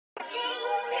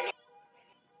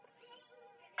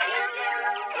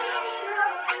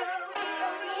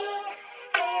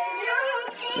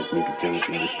Sneaker James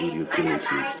in the studio killing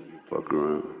shit. Fuck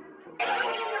around.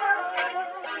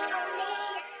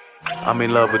 I'm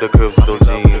in love with the curves of those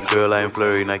jeans. Girl, I ain't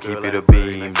flirting, I keep it a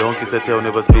beam. Don't kiss a tail,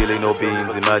 never spilling no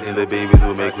beans. Imagine the babies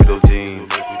we'll make with those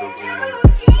jeans.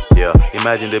 Yeah,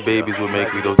 imagine the babies we'll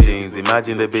make with those jeans.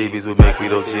 Imagine the babies we'll make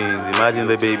with those jeans. Imagine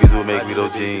the babies we'll make with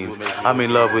those jeans. I'm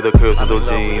in love with the curves of those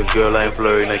jeans. Girl, I ain't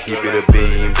flirting, I keep it a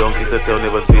beam. Don't kiss a tail,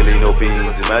 never spilling no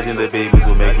beans. Imagine the babies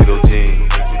we'll make with those jeans.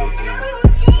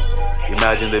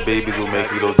 Imagine the babies we'll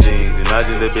make with those jeans.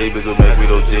 Imagine the babies we'll make with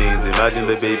those jeans. Imagine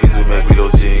the babies we'll make with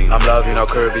those jeans. I'm loving how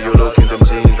curvy you look in them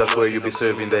jeans. I swear you be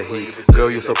serving the heat.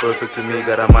 Girl, you so perfect to me.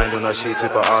 Got a mind on her sheets,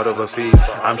 whip her out of her feet.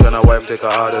 I'm tryna wife, take her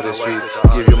out of the streets.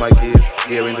 Give you my gift,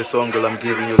 hearing the song, girl, I'm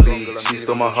giving you leads. She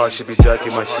stole my heart, she be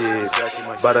jacking my shit,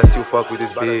 but I still fuck with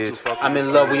this bitch. I'm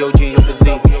in love with your jeans, your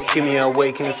physique. Keep me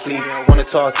awake, can't sleep. Wanna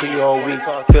talk to you all week.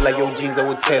 Feel like your jeans that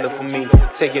would tailor for me.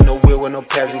 Taking no wheel with no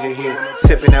passenger here.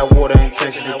 Sipping that water,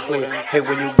 intentions are clear. Hate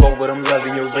where you go, but I'm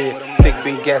loving your red. Thick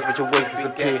beat gas, but your waist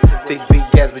disappear. Thick beat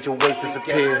gas, but your waist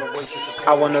disappear.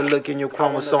 I wanna look in your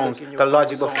chromosomes. Got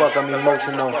logic, but fuck, I'm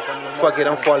emotional. Fuck it,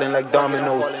 I'm falling like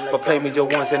dominoes. But play me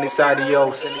just once and it's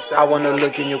adios. I wanna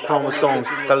look in your chromosomes.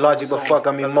 Got logic, but fuck,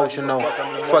 I'm emotional.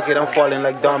 Fuck it, I'm falling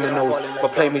like dominoes.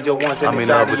 But play me just once and it's adios. I'm in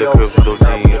love with the curves of those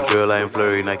jeans. Girl, I ain't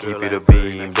flirting, I keep it a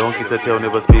beam. Don't kiss a tail,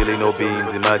 never spilling no beans.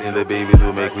 Imagine the babies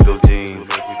we'll make with those jeans.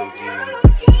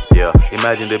 Yeah,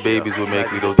 imagine the babies we'll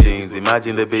make with those jeans.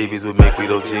 Imagine the babies we'll make with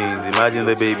those jeans. Imagine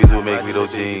the babies we'll make with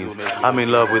those jeans. I'm in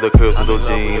love with the curves of those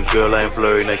jeans. Girl, I ain't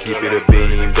flirting, I keep it a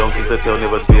beam. Don't kiss a tail,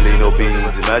 never spilling no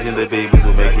beans. Imagine the babies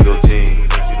we'll make with those jeans.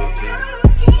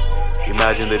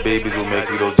 Imagine the babies we'll make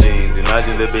with those jeans.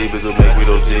 Imagine the babies we'll make with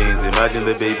those jeans. Imagine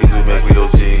the babies we'll make with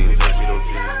those jeans.